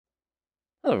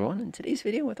Hello everyone, in today's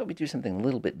video I thought we'd do something a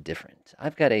little bit different.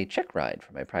 I've got a check ride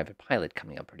for my private pilot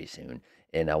coming up pretty soon,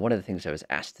 and one of the things I was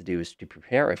asked to do is to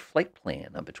prepare a flight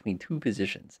plan between two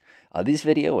positions. This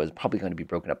video is probably going to be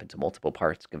broken up into multiple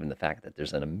parts given the fact that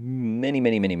there's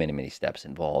many steps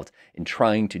involved in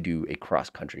trying to do a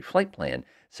cross-country flight plan.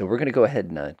 So we're going to go ahead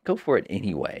and go for it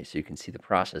anyway, so you can see the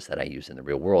process that I use in the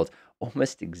real world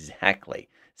almost exactly.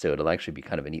 So it'll actually be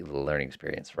kind of a neat little learning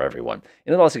experience for everyone.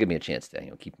 And it'll also give me a chance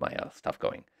to keep my stuff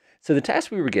going. So the task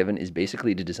we were given is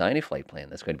basically to design a flight plan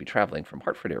that's going to be traveling from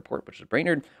Hartford Airport, which is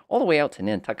Brainerd, all the way out to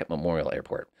Nantucket Memorial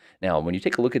Airport. Now, when you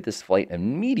take a look at this flight,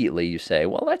 immediately you say,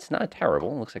 well, that's not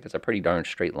terrible. It looks like it's a pretty darn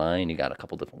straight line. You got a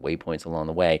couple different waypoints along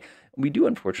the way. We do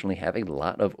unfortunately have a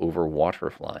lot of over water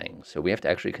flying, so we have to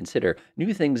actually consider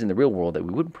new things in the real world that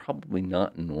we would probably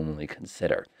not normally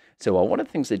consider. So one of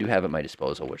the things they do have at my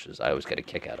disposal, which is I always get a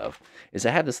kick out of, is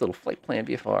I have this little flight plan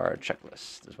VFR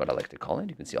checklist, is what I like to call it.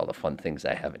 You can see all the fun things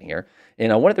I have in here.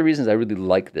 And one of the reasons I really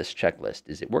like this checklist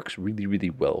is it works really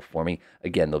well for me.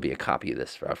 Again, there'll be a copy of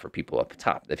this for people up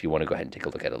top if you want to go ahead and take a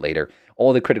look at it later.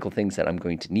 All the critical things that I'm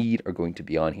going to need are going to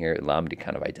be on here. Allow me to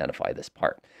kind of identify this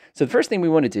part. So the first thing we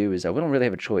want to do is we don't really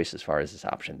have a choice as far as this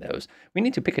option goes. We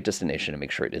need to pick a destination and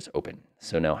make sure it is open.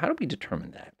 So now how do we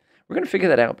determine that? We're going to figure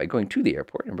that out by going to the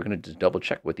airport, and we're going to double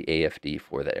check what the AFD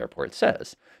for that airport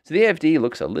says. So the AFD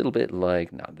looks a little bit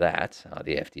like, not that,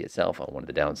 the AFD itself. One of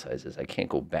the downsides is I can't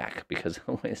go back because of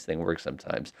the way this thing works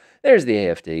sometimes. There's the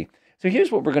AFD. So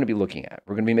here's what we're going to be looking at.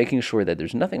 We're going to be making sure that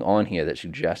there's nothing on here that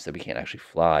suggests that we can't actually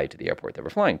fly to the airport that we're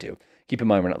flying to. Keep in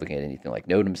mind, we're not looking at anything like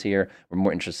NOTAMs here. We're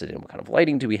more interested in what kind of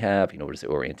lighting do we have, what is the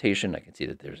orientation. I can see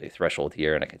that there's a threshold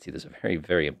here, and I can see there's a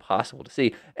very impossible to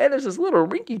see. And there's this little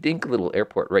rinky-dink little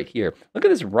airport right here. Look at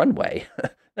this runway.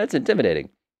 That's intimidating.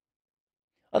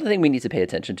 Other thing we need to pay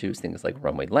attention to is things like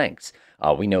runway lengths.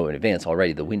 We know in advance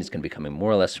already the wind is going to be coming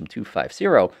more or less from 250,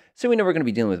 so we know we're going to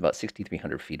be dealing with about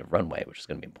 6,300 feet of runway, which is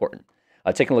going to be important.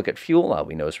 Taking a look at fuel,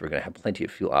 we notice we're going to have plenty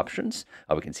of fuel options.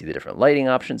 We can see the different lighting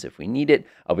options if we need it.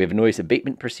 We have noise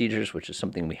abatement procedures, which is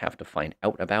something we have to find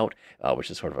out about,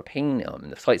 which is sort of a pain. In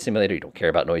the flight simulator, you don't care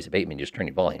about noise abatement, you just turn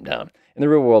your volume down. In the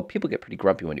real world, people get pretty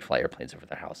grumpy when you fly airplanes over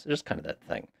their house. It's just kind of that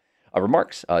thing.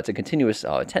 Remarks, it's a continuous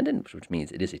attendant, which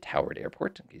means it is a towered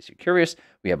airport. In case you're curious,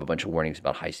 we have a bunch of warnings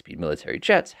about high-speed military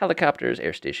jets, helicopters,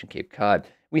 Air Station Cape Cod.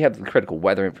 We have the critical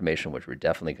weather information, which we're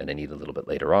definitely going to need a little bit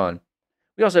later on.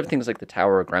 We also have things like the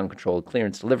tower, ground control,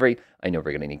 clearance delivery. I know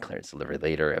we're going to need clearance delivery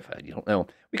later if you don't know.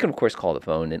 We can, of course, call the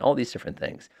phone and all these different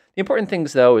things. The important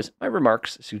things, though, is my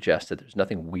remarks suggest that there's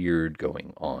nothing weird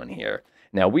going on here.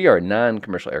 Now, we are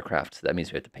non-commercial aircraft, so that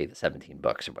means we have to pay the 17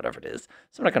 bucks or whatever it is.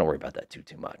 So I'm not going to worry about that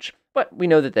too much. But we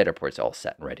know that that airport's all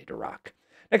set and ready to rock.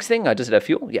 Next thing, does it have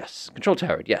fuel? Yes. Control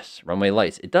tower? Yes. Runway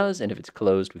lights? It does, and if it's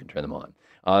closed, we can turn them on.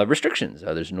 Restrictions.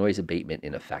 There's noise abatement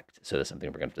in effect, so that's something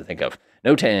we're going to have to think of.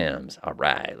 NOTAMs. All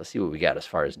right, let's see what we got as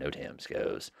far as NOTAMs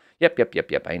goes. Yep,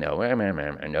 I know.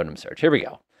 NOTAM search. Here we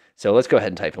go. So let's go ahead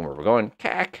and type in where we're going.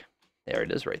 CAC. There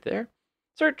it is right there.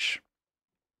 Search.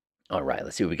 All right,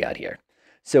 let's see what we got here.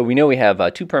 So we know we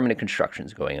have two permanent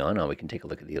constructions going on. We can take a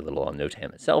look at the little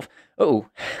NOTAM itself. Oh,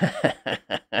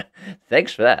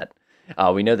 thanks for that.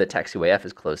 We know that taxiway F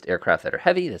is closed to aircraft that are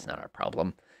heavy. That's not our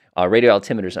problem. Radio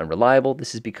altimeter is unreliable.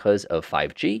 This is because of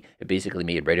 5G. It basically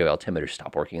made radio altimeters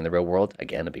stop working in the real world.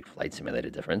 Again, a big flight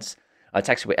simulated difference.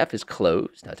 Taxiway F is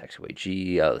closed. Now taxiway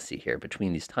G, let's see here.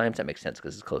 Between these times, that makes sense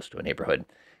because it's close to a neighborhood.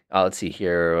 Let's see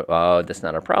here. That's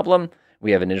not our problem.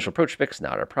 We have an initial approach fix,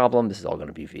 not our problem. This is all going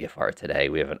to be VFR today.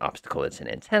 We have an obstacle, it's an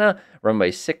antenna.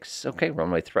 Runway 6, okay.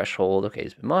 Runway threshold, okay,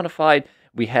 has been modified.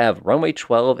 We have runway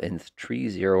 12 and tree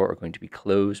 0 are going to be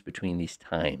closed between these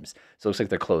times. So it looks like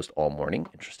they're closed all morning.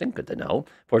 Interesting, good to know.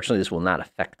 Fortunately, this will not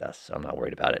affect us, so I'm not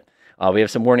worried about it. We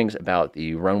have some warnings about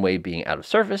the runway being out of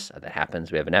service. That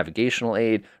happens. We have a navigational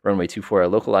aid. Runway 24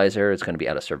 localizer. It's going to be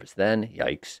out of service then.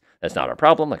 Yikes. That's not our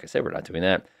problem. Like I said, we're not doing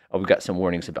that. We've got some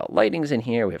warnings about lightings in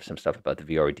here. We have some stuff about the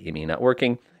VR DME not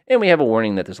working. And we have a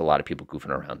warning that there's a lot of people goofing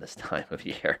around this time of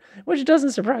year, which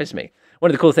doesn't surprise me. One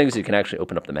of the cool things is you can actually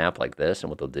open up the map like this, and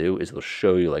what they'll do is they'll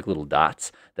show you like little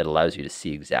dots that allows you to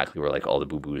see exactly where like all the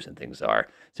boo-boos and things are.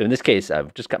 So in this case,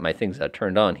 I've just got my things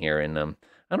turned on here, and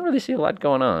I don't really see a lot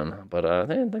going on. But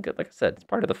like I said, it's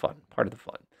part of the fun,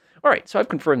 All right, so I've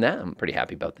confirmed that. I'm pretty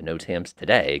happy about the NOTAMs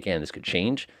today. Again, this could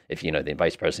change if, the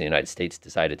Vice President of the United States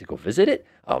decided to go visit it.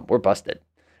 We're busted.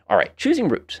 All right, choosing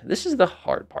route. This is the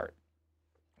hard part.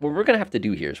 what we're going to have to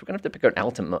do here is we're going to have to pick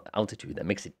an altitude that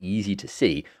makes it easy to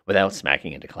see without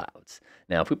smacking into clouds.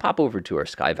 Now, if we pop over to our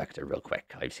sky vector real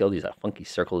quick, I see all these funky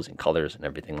circles and colors and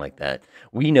everything like that.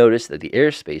 We notice that the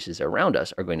airspaces around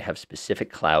us are going to have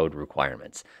specific cloud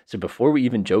requirements. So before we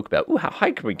even joke about, ooh, how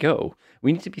high can we go?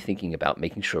 We need to be thinking about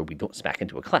making sure we don't smack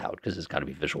into a cloud because there's got to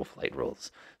be visual flight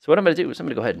rules. So what I'm going to do is I'm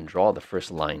going to go ahead and draw the first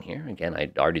line here. Again,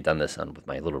 I'd already done this with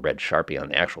my little red Sharpie on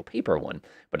the actual paper one,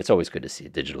 but it's always good to see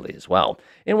it digitally as well.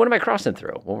 And what am I crossing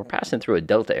through? Well, we're passing through a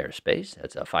delta airspace.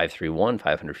 That's a 531,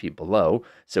 500 feet below.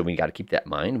 So we got to keep that in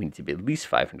mind. We need to be at least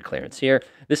 500 clearance here.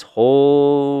 This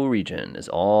whole region is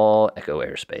all echo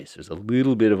airspace. There's a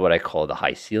little bit of what I call the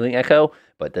high ceiling echo,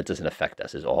 but that doesn't affect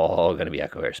us. It's all going to be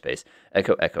echo airspace.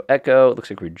 Echo, echo, echo. It looks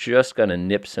like we're just going to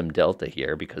nip some delta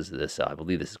here because of this. I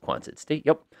believe this is Quonset State.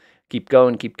 Yep. Keep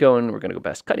going, keep going. We're going to go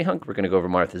past Cutty Hunk. We're going to go over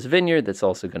Martha's Vineyard. That's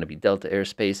also going to be delta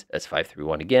airspace. That's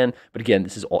 531 again. But again,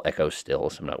 this is all echo still,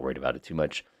 so I'm not worried about it too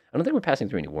much. I don't think we're passing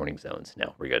through any warning zones.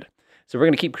 No, we're good. So we're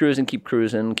going to keep cruising, keep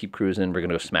cruising, keep cruising. We're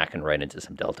going to go smacking right into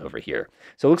some delta over here.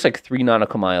 So it looks like 3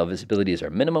 nautical mile visibility is our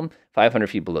minimum. 500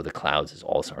 feet below the clouds is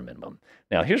also our minimum.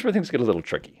 Now, here's where things get a little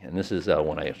tricky. And this is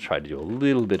when I try to do a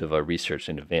little bit of research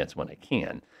in advance when I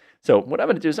can. So what I'm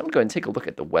going to do is I'm going to go ahead and take a look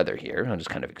at the weather here. I'll just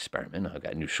kind of experiment. I've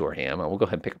got New Shoreham. We'll go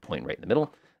ahead and pick a point right in the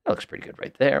middle. That looks pretty good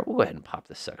right there. We'll go ahead and pop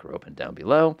this sucker open down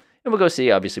below. And we'll go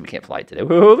see, obviously we can't fly today.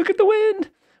 Whoa, look at the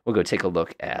wind. We'll go take a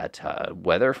look at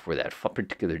weather for that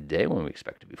particular day when we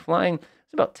expect to be flying.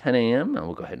 It's about 10 a.m. And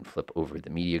we'll go ahead and flip over the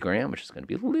Mediagram, which is going to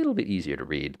be a little bit easier to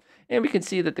read. And we can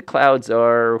see that the clouds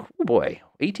are, oh boy,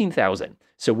 18,000.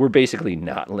 So we're basically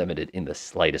not limited in the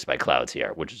slightest by clouds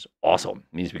here, which is awesome.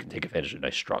 It means we can take advantage of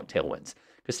nice strong tailwinds.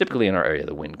 Because typically in our area,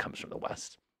 the wind comes from the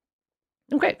west.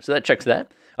 Okay, so that checks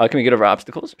that. Can we get over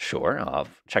obstacles? Sure.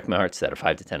 Check marks that are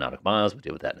 5 to 10 nautical miles. We'll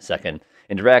deal with that in a second.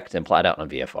 And direct and plot out on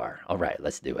VFR. All right,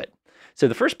 let's do it. So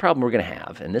the first problem we're going to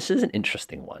have, and this is an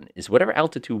interesting one, is whatever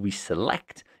altitude we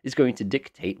select is going to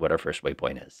dictate what our first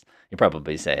waypoint is. You're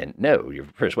probably saying, no, your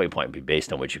first waypoint would be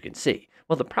based on what you can see.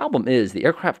 Well, the problem is the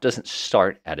aircraft doesn't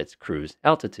start at its cruise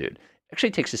altitude.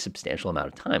 Actually takes a substantial amount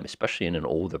of time, especially in an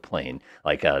older plane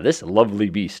like this lovely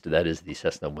beast that is the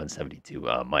Cessna 172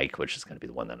 Mike, which is going to be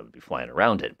the one that will be flying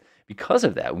around it. Because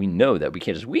of that, we know that we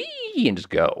can't just whee and just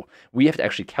go. We have to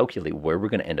actually calculate where we're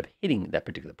going to end up hitting that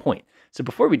particular point. So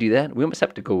before we do that, we almost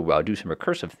have to go do some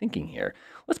recursive thinking here.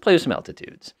 Let's play with some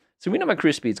altitudes. So we know my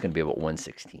cruise speed is going to be about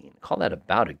 116. Call that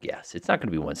about a guess. It's not going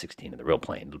to be 116 in the real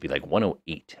plane. It'll be like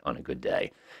 108 on a good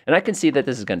day. And I can see that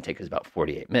this is going to take us about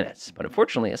 48 minutes. But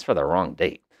unfortunately, it's for the wrong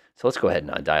date. So let's go ahead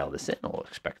and dial this in. We'll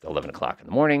expect 11 o'clock in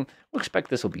the morning. We'll expect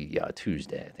this will be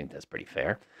Tuesday. I think that's pretty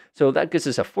fair. So that gives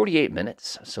us a 48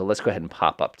 minutes. So let's go ahead and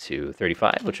pop up to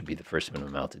 35, which would be the first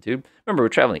minimum altitude. Remember, we're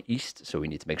traveling east, so we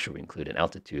need to make sure we include an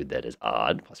altitude that is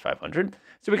odd, plus 500.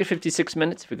 So we get 56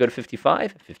 minutes. If we go to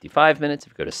 55, 55 minutes.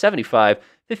 If we go to 75,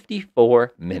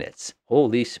 54 minutes.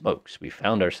 Holy smokes, we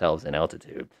found ourselves in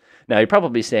altitude. Now, you're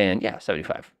probably saying, yeah,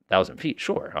 75,000 feet,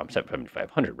 sure.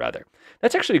 7,500 rather.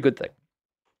 That's actually a good thing.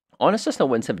 On a Cessna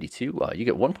 172, you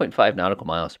get 1.5 nautical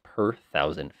miles per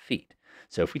 1,000 feet.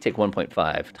 So if we take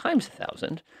 1.5 times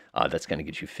 1,000, that's going to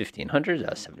get you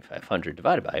 1,500. 7,500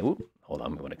 divided by, hold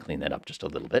on, we want to clean that up just a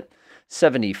little bit.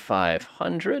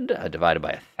 7,500 divided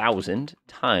by 1,000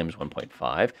 times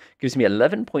 1.5 gives me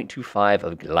 11.25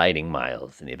 of gliding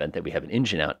miles in the event that we have an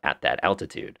engine out at that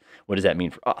altitude. What does that mean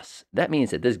for us? That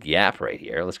means that this gap right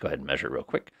here, let's go ahead and measure it real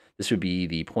quick. This would be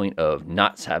the point of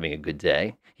not having a good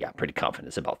day. Yeah, pretty confident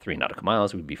it's about 3 nautical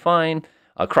miles. We'd be fine.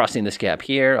 Crossing this gap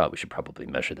here, we should probably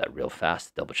measure that real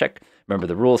fast, double check. Remember,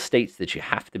 the rule states that you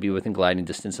have to be within gliding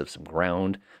distance of some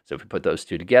ground. So if we put those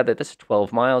two together, that's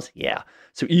 12 miles. Yeah.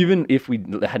 So even if we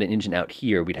had an engine out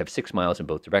here, we'd have 6 miles in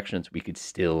both directions. We could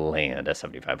still land at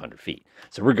 7,500 feet.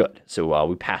 So we're good. So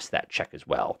we passed that check as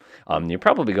well. You're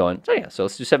probably going, so yeah, so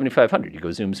let's do 7,500. You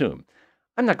go zoom, zoom.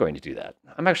 I'm not going to do that.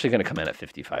 I'm actually going to come in at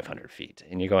 5,500 feet.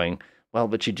 And you're going, well,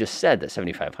 but you just said that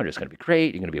 7,500 is going to be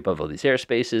great. You're going to be above all these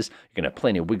airspaces. You're going to have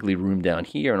plenty of wiggly room down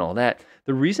here and all that.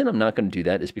 The reason I'm not going to do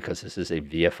that is because this is a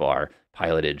VFR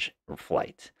pilotage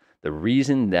flight. The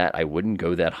reason that I wouldn't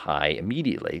go that high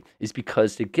immediately is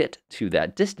because to get to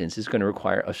that distance is going to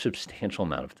require a substantial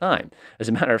amount of time. As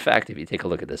a matter of fact, if you take a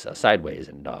look at this sideways,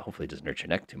 and hopefully it doesn't hurt your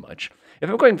neck too much,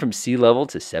 if I'm going from sea level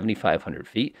to 7,500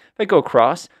 feet, if I go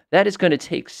across, that is going to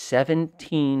take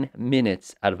 17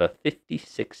 minutes out of a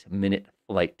 56-minute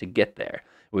flight to get there,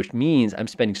 which means I'm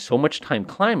spending so much time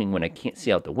climbing when I can't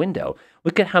see out the window.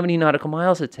 Look at how many nautical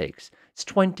miles it takes. It's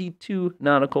 22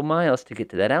 nautical miles to get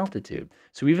to that altitude.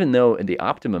 So even though the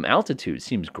optimum altitude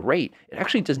seems great, it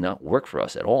actually does not work for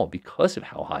us at all because of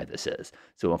how high this is.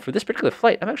 So for this particular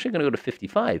flight, I'm actually going to go to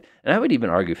 55, and I would even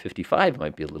argue 55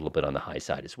 might be a little bit on the high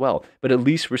side as well. But at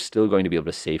least we're still going to be able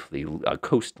to safely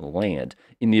coast and land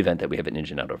in the event that we have an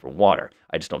engine out over water.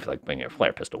 I just don't feel like bringing a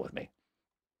flare pistol with me.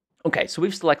 Okay, so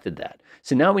we've selected that.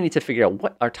 So now we need to figure out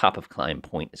what our top of climb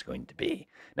point is going to be.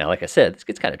 Now, like I said, this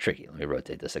gets kind of tricky. Let me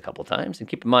rotate this a couple times. And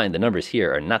keep in mind, the numbers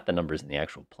here are not the numbers in the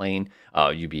actual plane.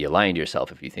 You'd be lying to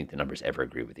yourself if you think the numbers ever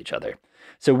agree with each other.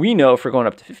 So we know if we're going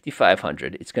up to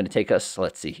 5,500, it's going to take us,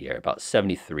 let's see here, about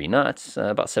 73 knots,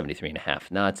 about 73 and a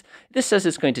half knots. This says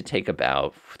it's going to take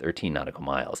about 13 nautical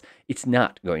miles. It's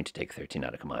not going to take 13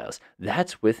 nautical miles.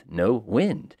 That's with no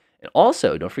wind. And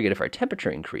also, don't forget if our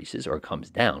temperature increases or comes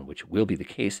down, which will be the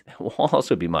case, that will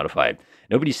also be modified.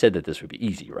 Nobody said that this would be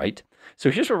easy, right?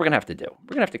 So here's what we're going to have to do.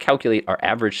 We're going to have to calculate our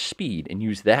average speed and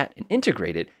use that and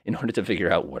integrate it in order to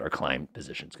figure out what our climb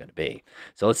position is going to be.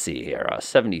 So let's see here.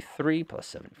 73 plus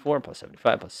 74 plus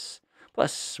 75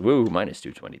 plus minus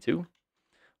 222.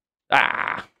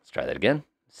 Let's try that again.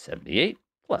 78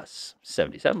 plus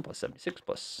 77 plus 76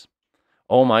 plus,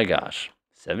 oh my gosh,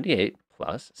 78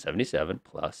 plus 77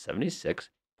 plus 76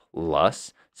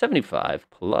 plus 75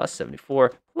 plus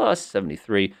 74 plus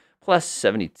 73 plus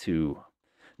 72.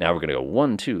 Now we're going to go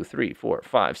 1, 2, 3, 4,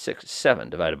 5, 6, 7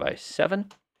 divided by 7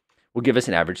 will give us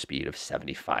an average speed of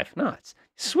 75 knots.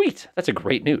 Sweet. That's a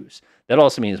great news. That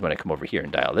also means when I come over here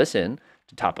and dial this in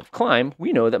to top of climb,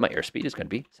 we know that my airspeed is going to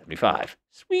be 75.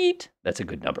 Sweet. That's a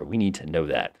good number. We need to know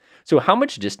that. So how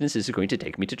much distance is it going to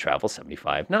take me to travel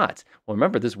 75 knots? Well,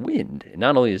 remember, there's wind. And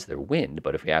not only is there wind,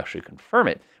 but if we actually confirm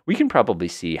it, we can probably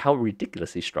see how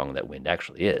ridiculously strong that wind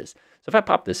actually is. So if I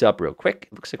pop this up real quick,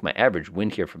 it looks like my average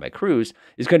wind here for my cruise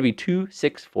is going to be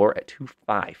 264 at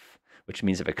 2.5, which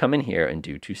means if I come in here and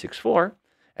do 264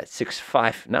 at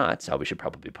 6.5 knots, we should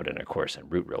probably put in our course en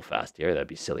route real fast here. That'd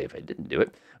be silly if I didn't do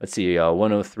it. Let's see,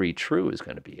 103 true is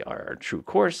going to be our true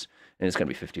course, and it's going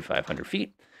to be 5,500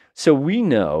 feet. So we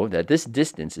know that this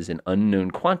distance is an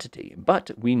unknown quantity,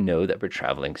 but we know that we're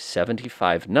traveling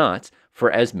 75 knots for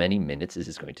as many minutes as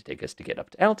it's going to take us to get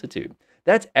up to altitude.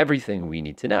 That's everything we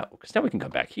need to know, because now we can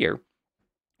come back here.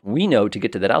 We know to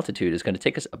get to that altitude is going to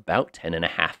take us about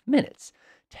 10.5 minutes.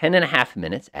 10.5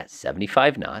 minutes at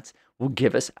 75 knots will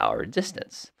give us our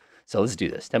distance. So let's do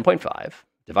this. 10.5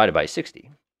 divided by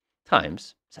 60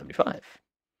 times 75.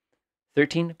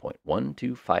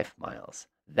 13.125 miles.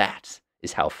 That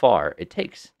is how far it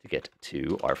takes to get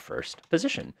to our first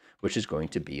position, which is going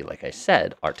to be, like I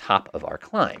said, our top of our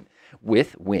climb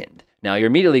with wind. Now you're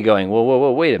immediately going,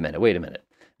 whoa, wait a minute.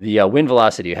 The wind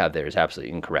velocity you have there is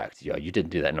absolutely incorrect. You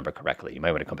didn't do that number correctly. You might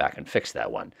want to come back and fix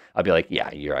that one. I'll be like,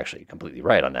 yeah, you're actually completely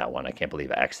right on that one. I can't believe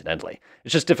I accidentally.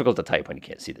 It's just difficult to type when you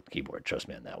can't see the keyboard. Trust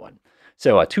me on that one.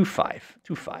 So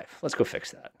 2.5. Let's go fix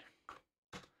that.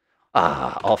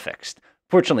 All fixed.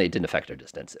 Fortunately, it didn't affect our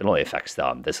distance. It only affects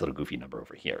this little goofy number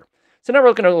over here. So now we're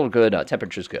looking at a little good.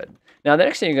 Temperature's good. Now, the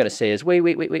next thing you're going to say is,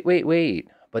 wait.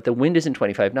 But the wind isn't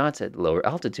 25 knots at lower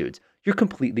altitudes. You're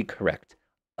completely correct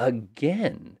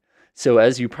again. So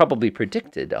as you probably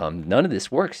predicted, none of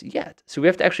this works yet. So we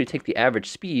have to actually take the average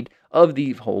speed of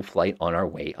the whole flight on our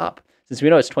way up. Since we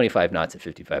know it's 25 knots at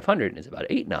 5,500 and it's about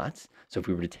 8 knots. So if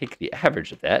we were to take the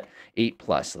average of that, 8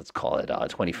 plus, let's call it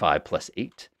 25 plus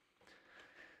 8.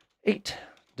 8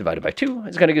 divided by 2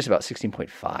 is going to give us about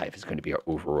 16.5 is going to be our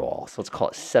overall. So let's call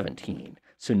it 17.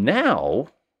 So now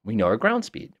we know our ground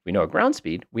speed.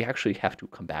 We actually have to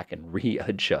come back and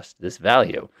readjust this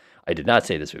value. I did not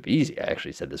say this would be easy. I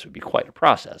actually said this would be quite a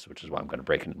process, which is why I'm going to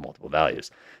break it into multiple values.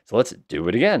 So let's do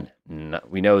it again.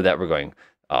 We know that we're going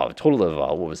a total of,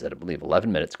 what was that? I believe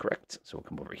 11 minutes, correct? So we'll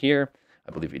come over here.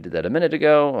 I believe we did that a minute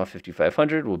ago.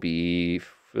 5,500 will be,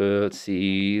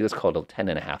 let's call it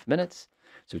 10.5 minutes.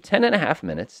 So 10.5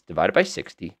 minutes divided by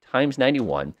 60 times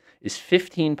 91 is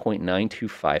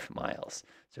 15.925 miles.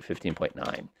 So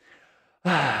 15.9.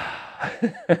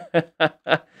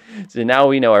 So now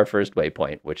we know our first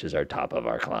waypoint, which is our top of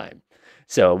our climb.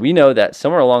 So we know that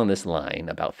somewhere along this line,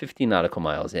 about 15 nautical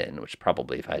miles in, which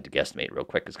probably, if I had to guesstimate real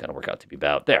quick, is going to work out to be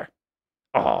about there.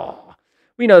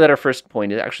 We know that our first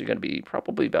point is actually going to be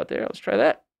probably about there. Let's try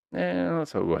that.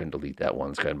 Let's go ahead and delete that one.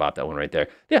 Let's go ahead and pop that one right there.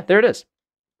 Yeah, there it is.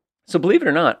 So believe it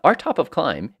or not, our top of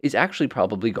climb is actually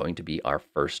probably going to be our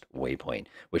first waypoint,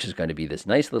 which is going to be this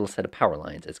nice little set of power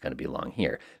lines that's going to be along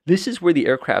here. This is where the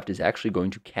aircraft is actually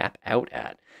going to cap out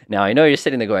at. Now, I know you're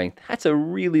sitting there going, that's a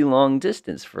really long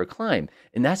distance for a climb.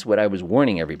 And that's what I was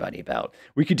warning everybody about.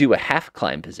 We could do a half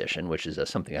climb position, which is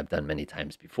something I've done many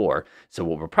times before. So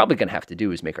what we're probably going to have to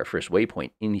do is make our first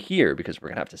waypoint in here, because we're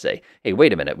going to have to say, hey,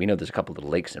 wait a minute. We know there's a couple little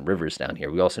lakes and rivers down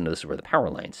here. We also know this is where the power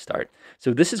lines start.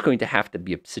 So this is going to have to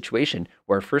be a situation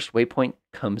where our first waypoint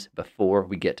comes before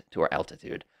we get to our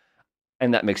altitude.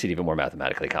 And that makes it even more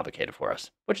mathematically complicated for us,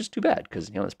 which is too bad because,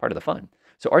 that's part of the fun.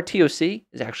 So our TOC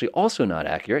is actually also not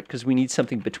accurate because we need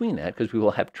something between that because we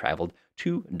will have traveled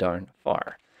too darn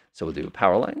far. So we'll do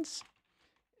power lines.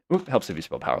 Oop, helps if you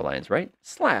spell power lines right.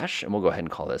 Slash, and we'll go ahead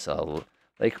and call this a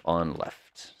lake on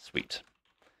left. Sweet.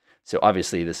 So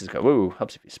obviously this is going, whoa,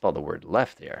 helps if you spell the word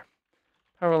left here.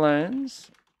 Power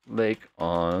lines, lake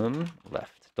on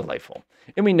left. Delightful.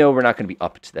 And we know we're not going to be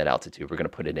up to that altitude. We're going to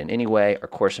put it in anyway. Our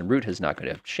course and route is not going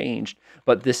to have changed,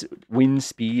 but this wind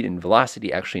speed and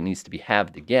velocity actually needs to be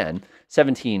halved again.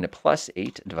 17 plus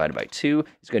 8 divided by 2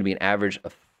 is going to be an average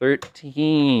of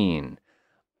 13.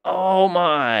 Oh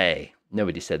my!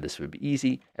 Nobody said this would be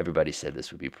easy. Everybody said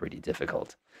this would be pretty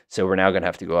difficult. So we're now going to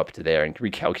have to go up to there and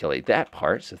recalculate that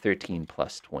part. So 13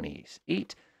 plus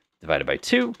 28 divided by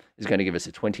 2 is going to give us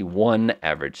a 21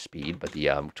 average speed, but the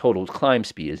total climb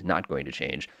speed is not going to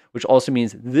change, which also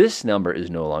means this number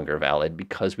is no longer valid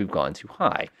because we've gone too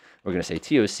high. We're going to say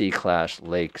TOC clash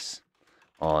lakes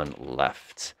on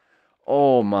left.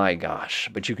 Oh my gosh,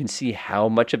 but you can see how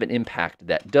much of an impact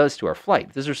that does to our flight.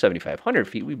 If this were 7,500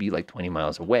 feet, we'd be like 20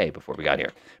 miles away before we got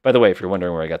here. By the way, if you're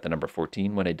wondering where I got the number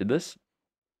 14 when I did this,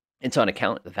 it's on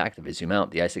account of the fact that if we zoom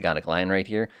out, the isogonic line right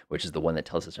here, which is the one that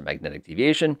tells us our magnetic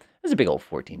deviation, is a big old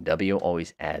 14W.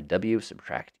 Always add W,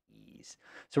 subtract E's.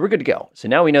 So we're good to go. So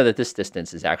now we know that this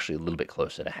distance is actually a little bit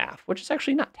closer to half, which is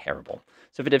actually not terrible.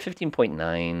 So if I did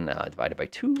 15.9 divided by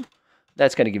 2,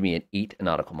 that's going to give me an 8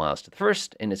 nautical miles to the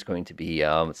first, and it's going to be,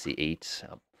 let's see, 8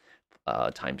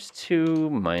 times 2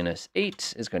 minus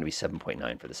 8 is going to be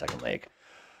 7.9 for the second leg.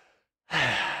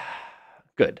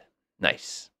 Good.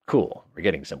 Nice. Cool. We're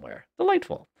getting somewhere.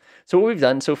 Delightful. So what we've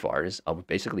done so far is we've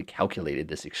basically calculated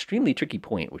this extremely tricky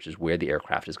point, which is where the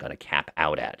aircraft is going to cap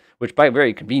out at, which by a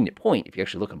very convenient point, if you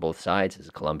actually look on both sides, is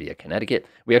Columbia, Connecticut.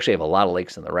 We actually have a lot of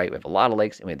lakes on the right. We have a lot of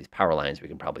lakes, and we have these power lines we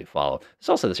can probably follow. There's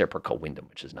also this airport called Wyndham,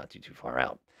 which is not too far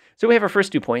out. So we have our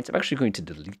first 2 points. I'm actually going to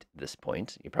delete this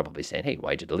point. You're probably saying, hey,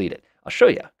 why'd you delete it? I'll show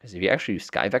you, because if you actually use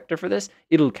SkyVector for this,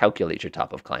 it'll calculate your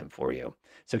top of climb for you.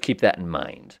 So keep that in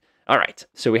mind. All right,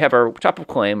 so we have our top of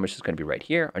climb, which is going to be right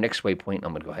here. Our next waypoint,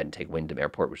 I'm going to go ahead and take Wyndham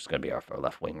Airport, which is going to be off our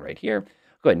left wing right here.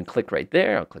 Go ahead and click right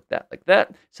there. I'll click that like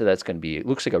that. So that's going to be, it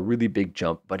looks like a really big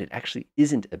jump, but it actually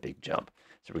isn't a big jump.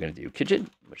 So we're going to do Kijid,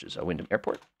 which is a Wyndham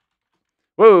Airport.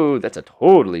 Whoa, that's a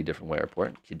totally different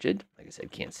airport. Kijid, like I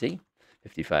said, can't see.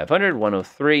 5,500,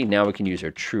 103. Now we can use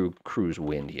our true cruise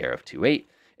wind here of 28.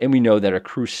 And we know that our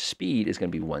cruise speed is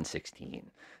going to be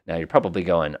 116. Now, you're probably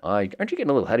going, aren't you getting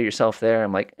a little ahead of yourself there?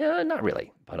 I'm like, not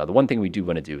really. But the one thing we do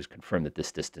want to do is confirm that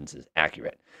this distance is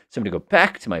accurate. So I'm going to go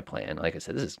back to my plan. Like I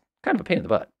said, this is kind of a pain in the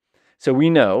butt. So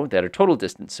we know that our total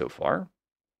distance so far,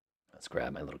 let's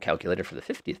grab my little calculator for the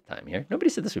 50th time here. Nobody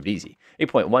said this would be easy.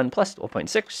 8.1 plus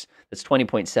 12.6, that's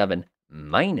 20.7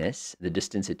 minus the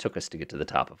distance it took us to get to the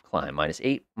top of climb, minus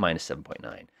 8 minus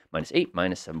 7.9. Minus 8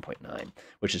 minus 7.9,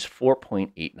 which is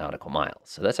 4.8 nautical miles.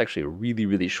 So that's actually a really,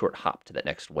 really short hop to that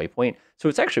next waypoint. So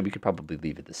it's actually, we could probably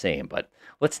leave it the same, but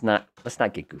let's not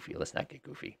get goofy. Let's not get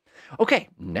goofy. Okay,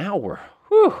 now we're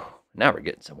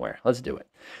getting somewhere. Let's do it.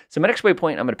 So my next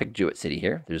waypoint, I'm going to pick Jewett City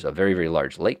here. There's a very, very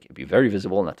large lake. It'd be very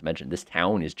visible, not to mention this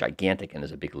town is gigantic and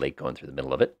there's a big lake going through the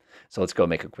middle of it. So let's go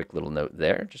make a quick little note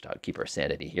there, just to keep our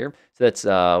sanity here. So that's,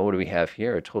 what do we have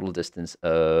here? A total distance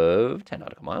of 10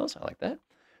 nautical miles. I like that.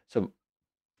 So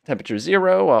temperature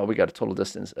 0, we got a total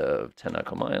distance of 10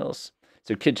 nautical miles.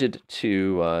 So Kijid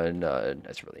to,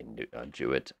 that's really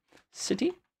Jewett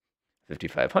City,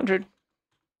 5,500,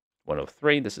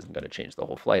 103. This isn't going to change the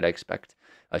whole flight, I expect.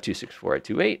 264 at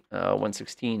 28.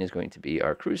 116 is going to be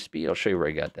our cruise speed. I'll show you where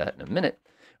I got that in a minute.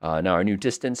 Now our new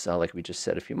distance, like we just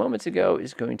said a few moments ago,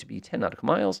 is going to be 10 nautical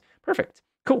miles. Perfect.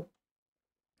 Cool.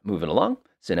 Moving along.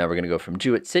 So now we're going to go from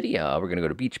Jewett City. We're going to go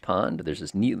to Beach Pond. There's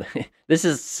this neat, this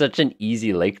is such an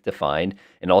easy lake to find.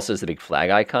 And also it's the big flag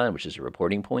icon, which is a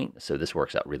reporting point. So this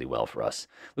works out really well for us.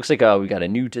 Looks like we got a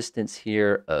new distance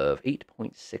here of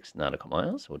 8.6 nautical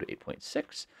miles. So we'll do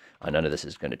 8.6. None of this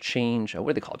is going to change. What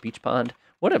do they call it? Beach Pond?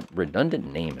 What a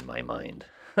redundant name in my mind.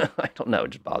 I don't know.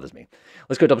 It just bothers me.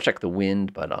 Let's go double check the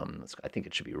wind, but I think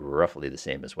it should be roughly the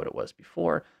same as what it was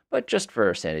before. But just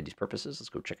for sanity's purposes, let's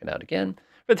go check it out again.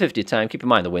 For the 50th time, keep in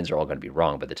mind the winds are all going to be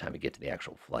wrong by the time we get to the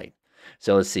actual flight.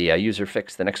 So let's see, user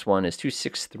fix. The next one is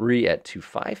 263 at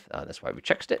 25. That's why we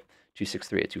checked it.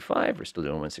 263 at 25. We're still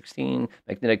doing 116.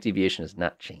 Magnetic deviation has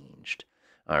not changed.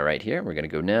 All right, here we're going to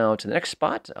go now to the next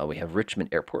spot. We have Richmond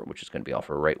Airport, which is going to be off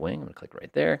our right wing. I'm going to click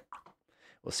right there.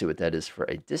 We'll see what that is for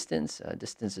a distance.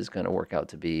 Distance is going to work out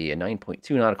to be a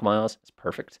 9.2 nautical miles. That's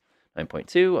perfect.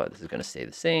 9.2. This is going to stay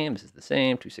the same. This is the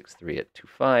same. 263 at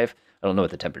 25. I don't know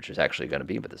what the temperature is actually going to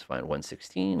be, but that's fine.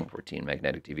 116, 14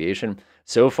 magnetic deviation.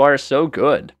 So far, so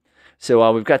good.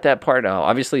 So we've got that part.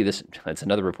 Obviously, that's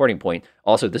another reporting point.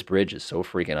 Also, this bridge is so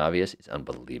freaking obvious. It's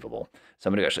unbelievable. So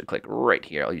I'm going to actually click right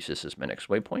here. I'll use this as my next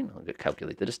waypoint. I'll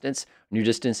calculate the distance. New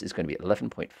distance is going to be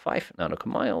 11.5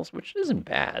 nautical miles, which isn't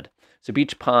bad. So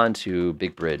Beach Pond to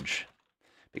Big Bridge.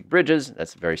 Big bridges,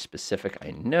 that's very specific,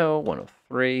 I know.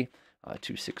 103,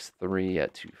 263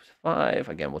 at 25.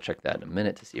 Again, we'll check that in a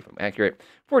minute to see if I'm accurate.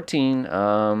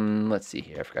 14, let's see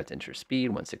here. I forgot to enter speed,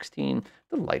 116.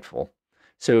 Delightful.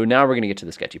 So now we're going to get to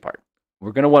the sketchy part.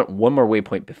 We're going to want one more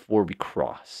waypoint before we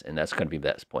cross, and that's going to be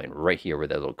this point right here where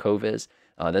that little cove is.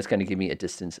 That's going to give me a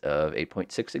distance of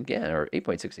 8.6 again, or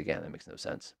 8.6 again. That makes no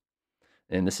sense.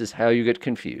 And this is how you get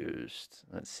confused.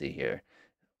 Let's see here.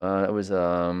 That was,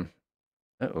 11.5.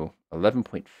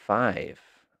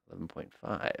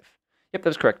 11.5. Yep, that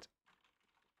was correct.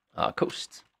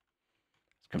 Coast.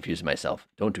 Confusing myself.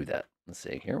 Don't do that. Let's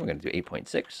see here. We're going to do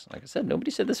 8.6. Like I said,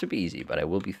 nobody said this would be easy, but I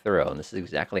will be thorough. And this is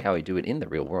exactly how I do it in the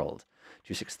real world.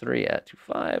 263 at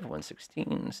 25,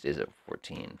 116, stays at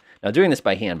 14. Now, doing this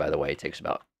by hand, by the way, takes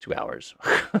about 2 hours,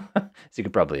 as you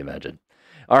could probably imagine.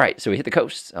 All right, so we hit the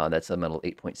coast. That's a metal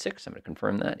 8.6. I'm going to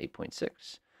confirm that,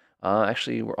 8.6.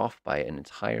 Actually, we're off by an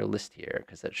entire list here,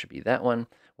 because that should be that one.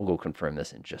 We'll go confirm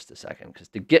this in just a second, because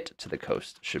to get to the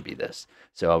coast should be this.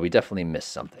 So we definitely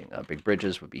missed something. Big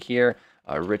bridges would be here.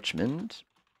 Richmond,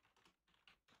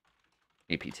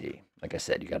 APT. Like I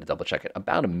said, you got to double check it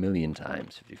about 1 million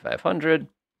times. 5,500.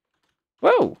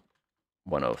 Whoa!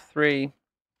 103.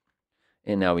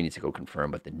 And now we need to go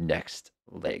confirm what the next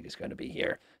leg is going to be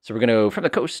here. So we're going to go from the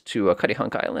coast to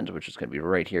Cuttyhunk Island, which is going to be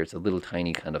right here. It's a little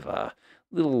tiny kind of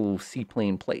little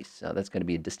seaplane place. That's going to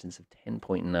be a distance of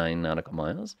 10.9 nautical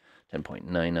miles.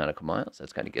 10.9 nautical miles.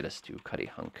 That's going to get us to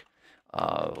Cuttyhunk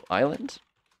Island.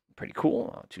 Pretty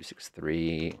cool.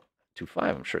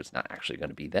 26325. I'm sure it's not actually going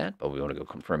to be that, but we want to go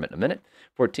confirm it in a minute.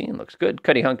 14 looks good.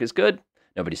 Cuttyhunk is good.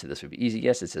 Nobody said this would be easy.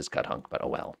 Yes, it says Cutthunk, but oh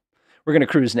well. We're going to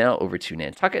cruise now over to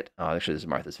Nantucket. Actually, this is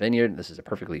Martha's Vineyard. This is a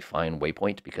perfectly fine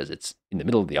waypoint because it's in the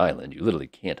middle of the island. You literally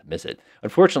can't miss it.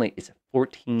 Unfortunately, it's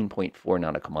 14.4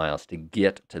 nautical miles to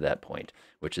get to that point,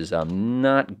 which is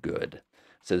not good.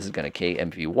 So this is going to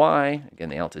KMVY. Again,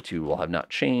 the altitude will have not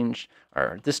changed.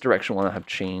 This direction will not have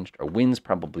changed. Our winds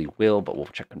probably will, but we'll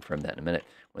confirm that in a minute.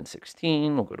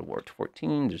 116, we'll go to Ward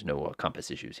 14. There's no compass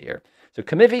issues here. So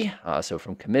Kamivy, so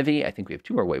from Kamivy, I think we have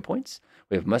 2 more waypoints.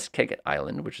 We have Muskeget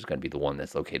Island, which is going to be the one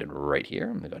that's located right here.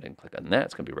 I'm going to go ahead and click on that.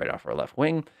 It's going to be right off our left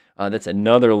wing. That's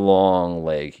another long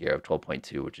leg here of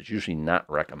 12.2, which is usually not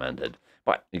recommended,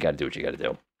 but you got to do what you got to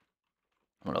do.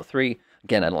 103.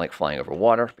 Again, I don't like flying over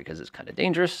water because it's kind of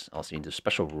dangerous. Also, there's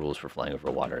special rules for flying over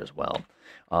water as well.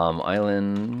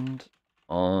 Island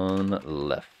on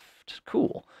left.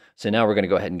 Cool. So now we're going to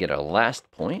go ahead and get our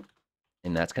last point,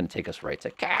 and that's going to take us right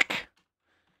to CAC.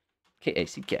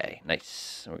 K-A-C-K.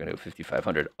 Nice. We're going to go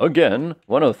 5,500 again.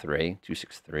 103,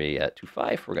 263 at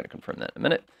 25. We're going to confirm that in a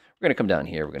minute. We're going to come down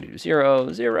here. We're going to do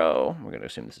 0, 0. We're going to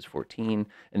assume this is 14,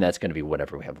 and that's going to be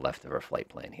whatever we have left of our flight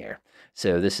plan here.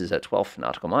 So this is at 12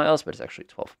 nautical miles, but it's actually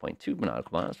 12.2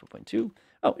 nautical miles, 12.2.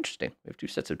 Oh, interesting. We have 2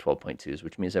 sets of 12.2s,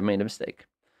 which means I made a mistake.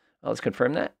 Let's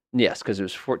confirm that. Yes, because it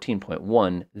was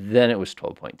 14.1, then it was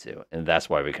 12.2, and that's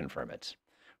why we confirm it.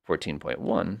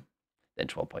 14.1, then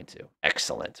 12.2.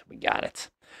 Excellent. We got it.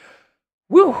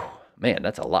 Woo! Man,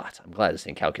 that's a lot. I'm glad this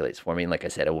thing calculates for me. And like I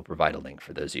said, I will provide a link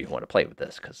for those of you who want to play with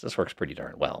this because this works pretty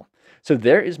darn well. So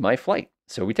there is my flight.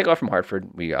 So we take off from Hartford.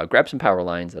 We grab some power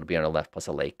lines that'll be on our left plus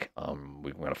a lake.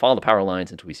 We're going to follow the power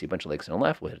lines until we see a bunch of lakes on the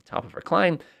left. We'll hit the top of our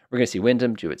climb. We're going to see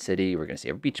Wyndham, Jewett City. We're going to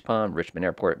see our beach pond, Richmond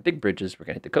Airport, big bridges. We're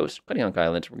going to hit the coast, Cuttyhunk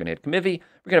Island. We're going to hit Kamivy.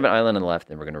 We're going to have an island on the left,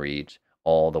 and we're going to reach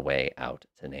all the way out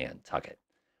to Nantucket.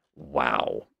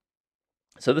 Wow.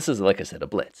 So this is, like I said, a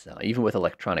blitz. Even with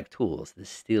electronic tools, this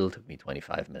still took me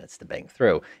 25 minutes to bang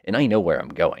through, and I know where I'm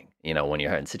going. You know, when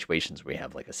you're in situations where you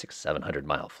have like a 600-700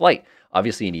 mile flight,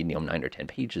 obviously you need 9 or 10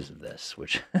 pages of this,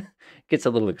 which gets a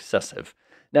little excessive.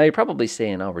 Now you're probably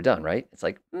saying, "Oh, we're done, right?" It's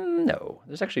like, No,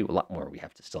 there's actually a lot more we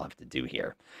still have to do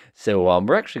here. So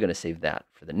we're actually going to save that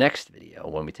for the next video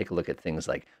when we take a look at things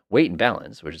like weight and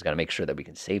balance, which is going to make sure that we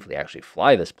can safely actually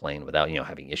fly this plane without,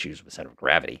 having issues with center of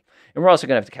gravity. And we're also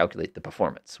going to have to calculate the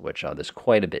performance, which there's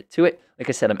quite a bit to it. Like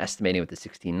I said, I'm estimating with the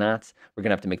 16 knots. We're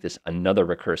going to have to make this another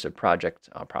recursive project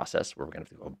process where we're going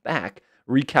to have to go back,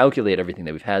 recalculate everything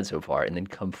that we've had so far, and then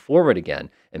come forward again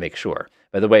and make sure.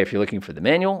 By the way, if you're looking for the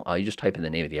manual, you just type in the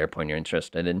name of the airplane you're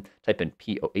interested in, type in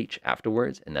POH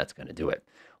afterwards, and that's going to do it.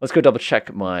 Let's go double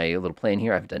check my little plane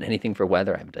here. I haven't done anything for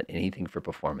weather. I haven't done anything for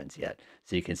performance yet.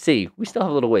 So you can see we still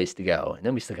have a little ways to go, and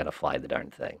then we still got to fly the darn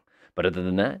thing. But other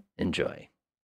than that, enjoy.